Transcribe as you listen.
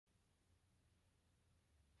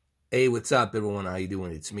Hey, what's up, everyone? How you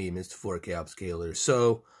doing? It's me, Mr. 4K Upscaler.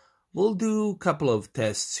 So we'll do a couple of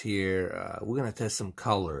tests here. We're gonna test some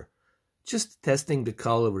color, just testing the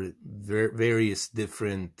color with various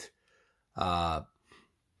different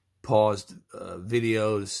paused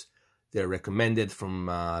videos. They're recommended from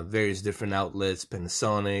various different outlets,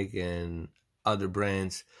 Panasonic and other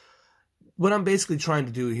brands. What I'm basically trying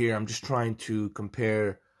to do here, I'm just trying to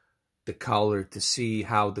compare the color to see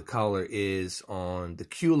how the color is on the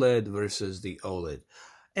Qled versus the Oled.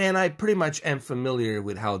 And I pretty much am familiar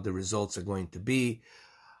with how the results are going to be,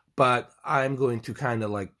 but I'm going to kind of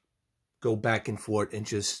like go back and forth and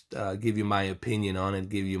just give you my opinion on it,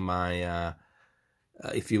 give you my,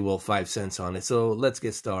 if you will, 5 cents on it. So let's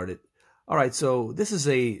get started. All right, so this is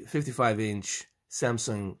a 55-inch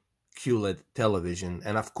Samsung Qled television.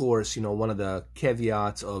 And of course, you know, one of the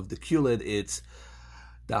caveats of the Qled, it's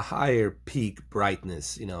the higher peak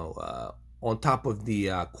brightness, you know, on top of the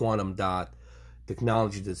quantum dot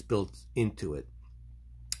technology that's built into it,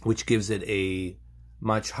 which gives it a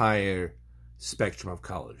much higher spectrum of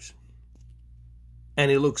colors. And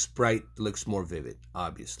it looks bright, looks more vivid,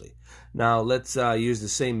 obviously. Now let's use the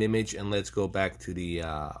same image and let's go back to the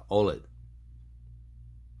Oled,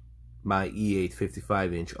 my E8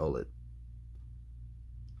 55-inch Oled.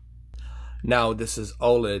 Now this is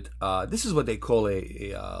Oled. This is what they call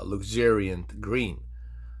a luxuriant green.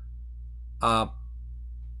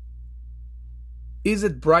 Is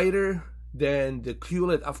it brighter than the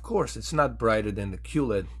Qled? Of course, it's not brighter than the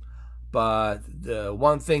Qled. But the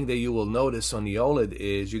one thing that you will notice on the Oled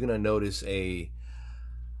is you're going to notice a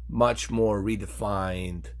much more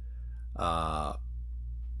redefined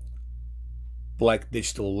black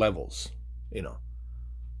digital levels, you know.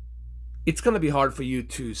 It's going to be hard for you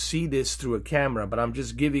to see this through a camera, but I'm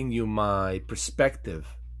just giving you my perspective.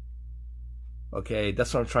 Okay,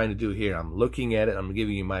 that's what I'm trying to do here. I'm looking at it, I'm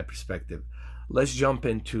giving you my perspective. Let's jump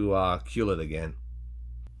into Qled again.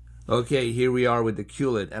 Okay, here we are with the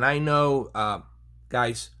Qled. And I know,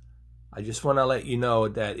 guys, I just want to let you know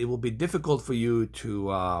that it will be difficult for you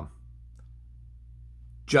to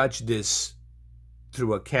judge this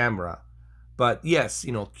through a camera. But yes,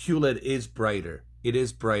 you know, Qled is brighter. It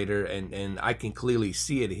is brighter, and I can clearly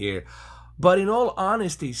see it here. But in all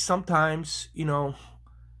honesty, sometimes, you know,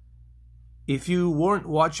 if you weren't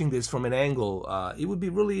watching this from an angle, it would be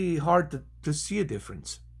really hard to see a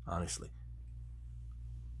difference, honestly.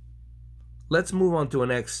 Let's move on to the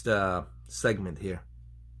next segment here.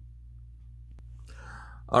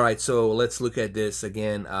 All right, so let's look at this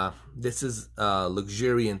again. This is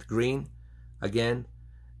luxuriant green again.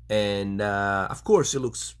 And of course, it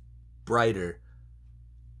looks brighter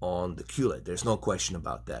on the Qled. There's no question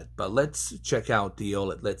about that. But let's check out the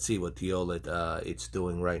Oled. Let's see what the Oled it's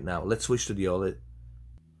doing right now. Let's switch to the Oled.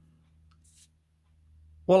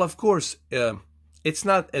 Well, of course, it's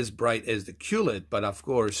not as bright as the Qled, but of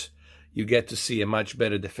course, you get to see a much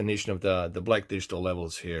better definition of the black digital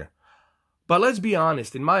levels here. But let's be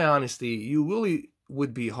honest. In my honesty, you really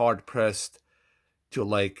would be hard-pressed to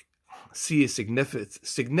like see a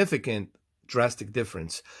significant drastic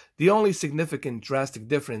difference. The only significant drastic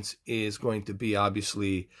difference is going to be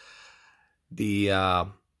obviously the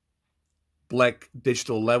black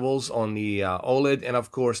digital levels on the Oled, and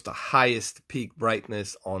of course the highest peak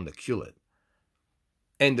brightness on the Qled,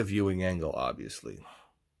 and the viewing angle, obviously.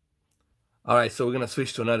 All right, so we're gonna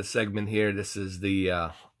switch to another segment here. This is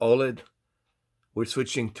the Oled. We're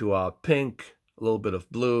switching to pink, a little bit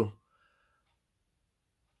of blue,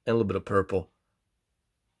 and a little bit of purple.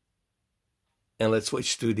 And let's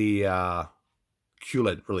switch to the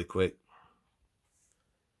Qled really quick.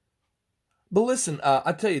 But listen,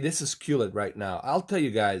 I'll tell you, this is Qled right now. I'll tell you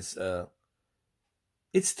guys,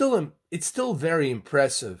 it's still very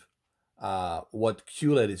impressive what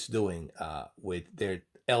Qled is doing with their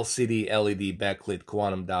LCD, LED backlit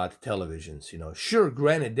quantum dot televisions. You know, sure,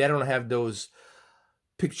 granted, they don't have those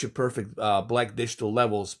picture perfect black digital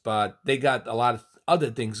levels, but they got a lot of other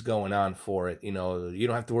things going on for it. You know, you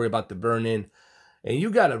don't have to worry about the burn-in. And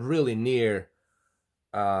you got a really near,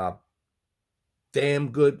 damn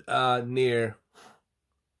good near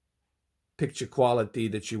picture quality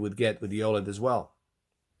that you would get with the Oled as well.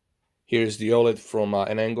 Here's the Oled from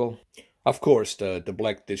an angle. Of course, the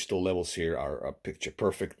black digital levels here are picture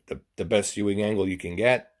perfect. The best viewing angle you can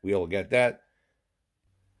get. We all get that.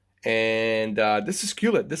 And this is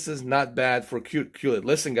Qled. This is not bad for Qled.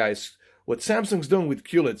 Listen, guys, what Samsung's doing with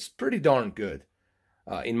Qled is pretty darn good,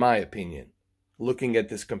 in my opinion. Looking at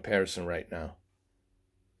this comparison right now.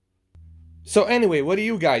 So anyway, what do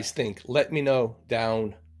you guys think? Let me know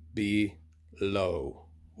down below.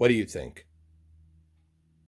 What do you think?